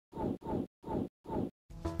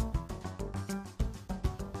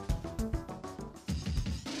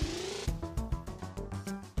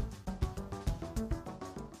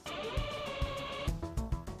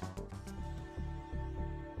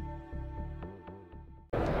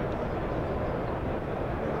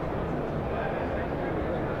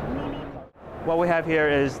What we have here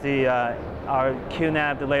is our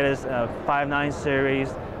QNAP, the latest 5.9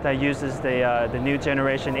 series that uses the new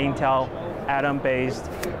generation Intel Atom-based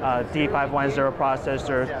D510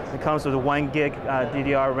 processor. It comes with 1 gig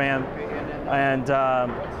DDR RAM, and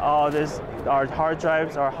our hard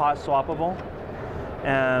drives are hot swappable,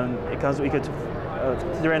 and it comes with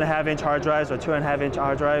 3.5-inch hard drives or 2.5-inch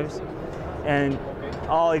hard drives, and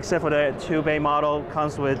all except for the 2-bay model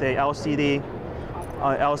comes with a LCD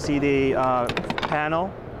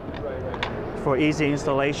panel for easy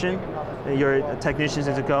installation. Your technicians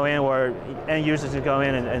to go in or end users to go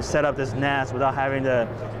in and set up this NAS without having to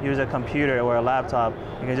use a computer or a laptop.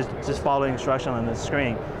 You can just follow instruction on the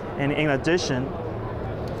screen. And in addition,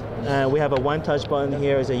 we have a one-touch button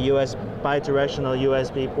here. It's a bi-directional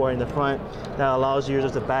USB port in the front that allows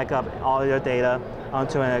users to back up all their data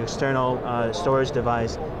onto an external storage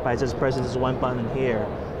device by just pressing this one button here.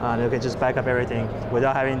 They can just back up everything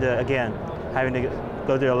without having to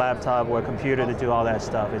go to a laptop or a computer to do all that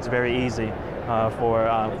stuff. It's very easy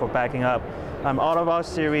for backing up. All of our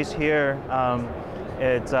series here,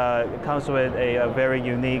 it comes with a very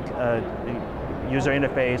unique user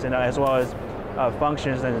interface, and as well as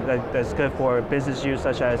functions that's good for business use,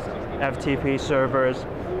 such as FTP servers.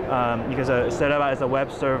 You can set up as a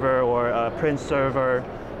web server or a print server,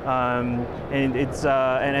 and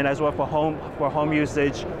as well for home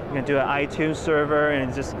usage, you can do an iTunes server,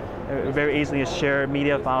 and just very easily share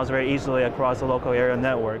media files very easily across the local area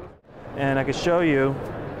network. And I can show you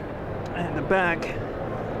in the back,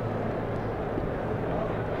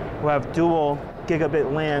 we have dual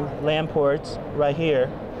gigabit LAN ports right here.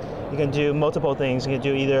 You can do multiple things. You can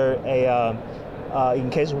do either in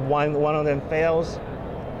case one of them fails,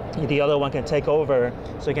 the other one can take over,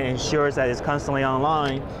 so it can ensure that it's constantly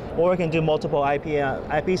online, or it can do multiple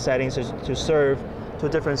IP settings to serve to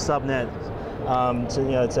different subnets.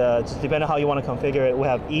 Depending on how you want to configure it. We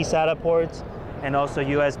have eSATA ports and also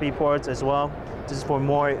USB ports as well, just for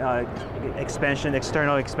more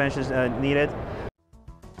external expansions needed.